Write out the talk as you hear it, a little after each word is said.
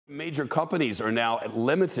Major companies are now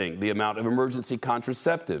limiting the amount of emergency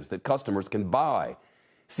contraceptives that customers can buy.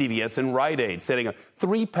 CVS and Rite Aid setting a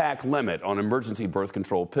 3-pack limit on emergency birth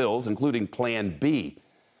control pills, including Plan B.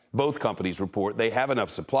 Both companies report they have enough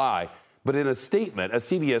supply, but in a statement, a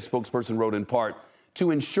CVS spokesperson wrote in part,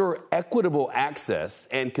 to ensure equitable access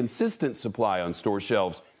and consistent supply on store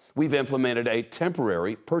shelves, we've implemented a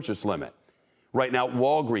temporary purchase limit. Right now,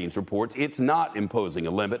 Walgreens reports it's not imposing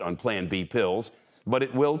a limit on Plan B pills, but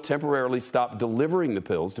it will temporarily stop delivering the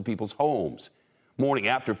pills to people's homes. Morning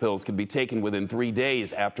after pills can be taken within 3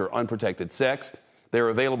 days after unprotected sex. They're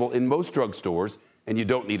available in most drugstores, and you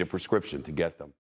don't need a prescription to get them.